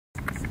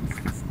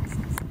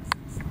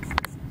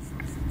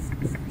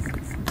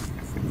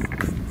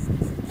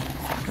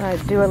I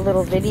do a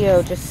little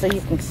video just so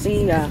you can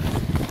see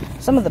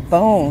some of the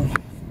bone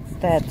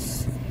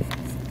that's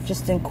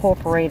just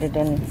incorporated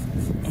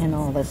in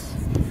all this,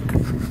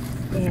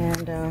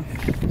 and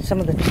some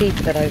of the teeth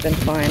that I've been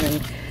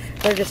finding.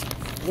 They're just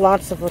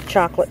lots of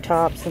chocolate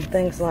tops and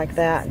things like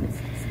that.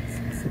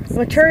 The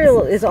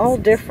material is all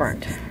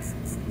different,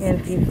 and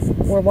if you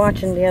were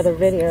watching the other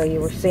video, you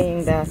were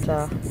seeing that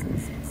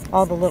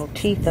all the little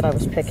teeth that I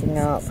was picking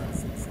up,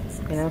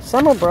 you know,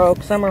 some are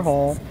broke, some are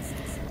whole.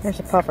 There's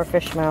a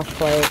pufferfish mouth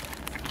plate,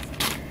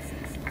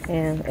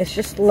 and it's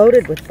just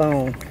loaded with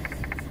bone.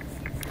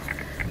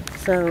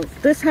 So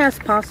this has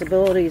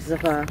possibilities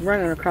of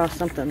running across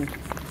something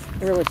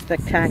really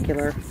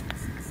spectacular.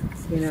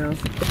 You know,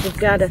 but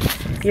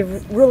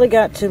you've really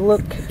got to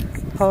look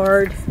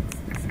hard,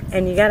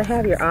 and you got to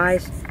have your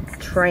eyes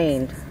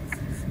trained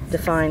to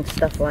find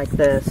stuff like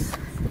this.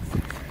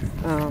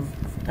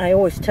 I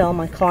always tell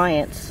my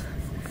clients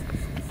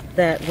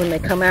that when they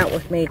come out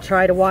with me,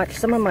 try to watch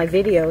some of my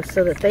videos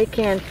so that they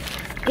can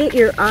get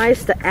your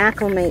eyes to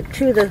acclimate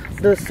to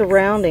the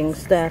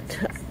surroundings that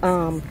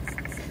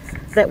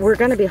that we're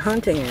going to be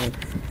hunting in.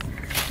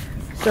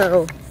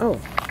 So, oh,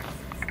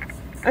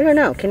 I don't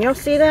know. Can y'all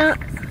see that?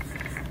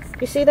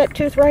 You see that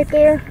tooth right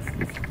there?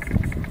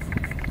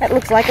 That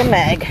looks like a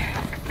meg.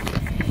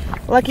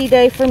 Lucky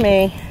day for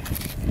me.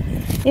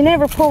 You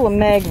never pull a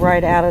meg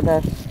right out of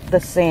the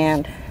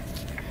sand,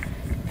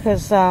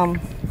 because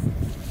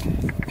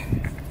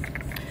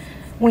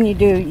when you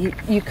do,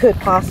 you could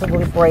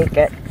possibly break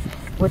it.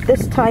 With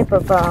this type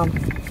of a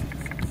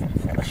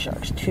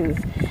shark's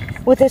tooth,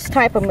 with this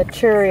type of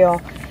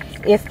material,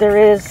 if there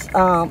is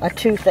a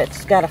tooth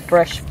that's got a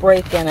fresh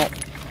break in it,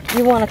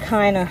 you want to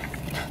kind of,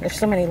 there's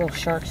so many little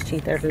shark's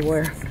teeth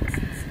everywhere,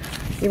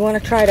 you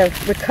want to try to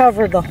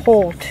recover the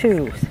whole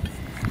tooth.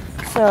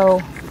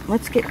 So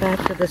let's get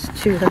back to this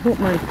tooth. I hope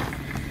my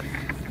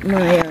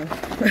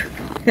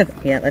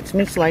yeah, that's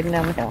me sliding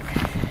down the hill.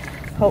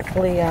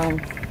 Hopefully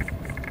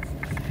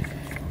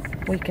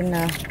we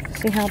can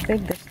see how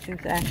big this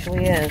tooth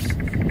actually is.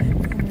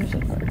 And there's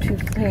another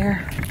tooth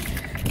there.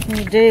 And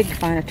you dig, you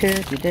find a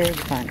tooth, you dig, you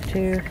find a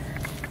tooth.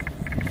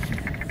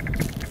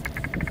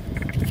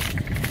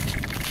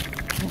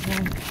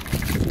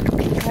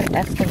 Try to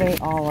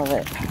excavate all of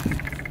it.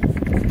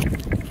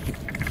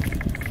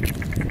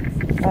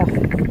 Oh,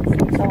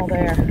 it's all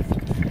there.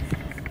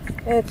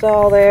 It's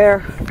all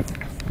there.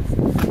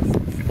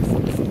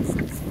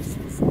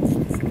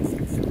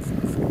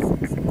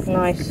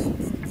 Nice.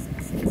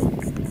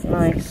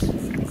 Nice.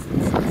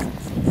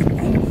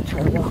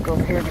 Try to walk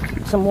over here to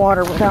keep some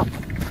water without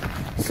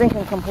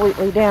sinking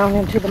completely down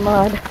into the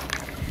mud.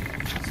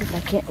 See if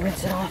I can't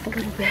rinse it off a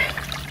little bit.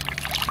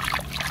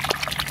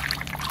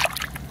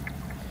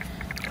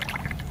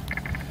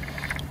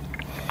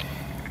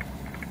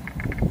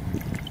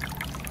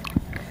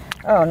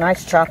 Oh,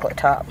 nice chocolate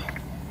top.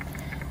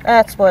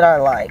 That's what I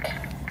like.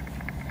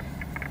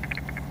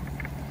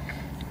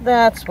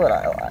 That's what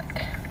I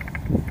like.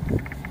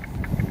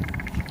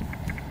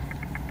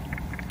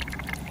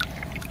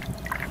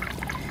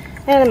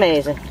 And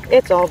amazing.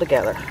 It's all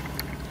together.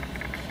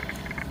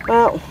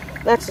 Well,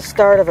 that's the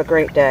start of a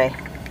great day.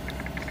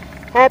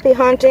 Happy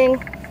hunting.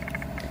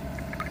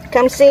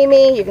 Come see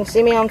me. You can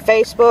see me on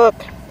Facebook,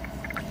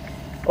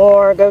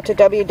 or go to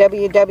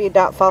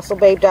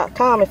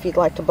www.fossilbabe.com if you'd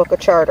like to book a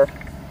charter.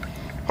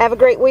 Have a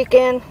great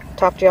weekend.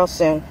 Talk to y'all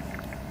soon.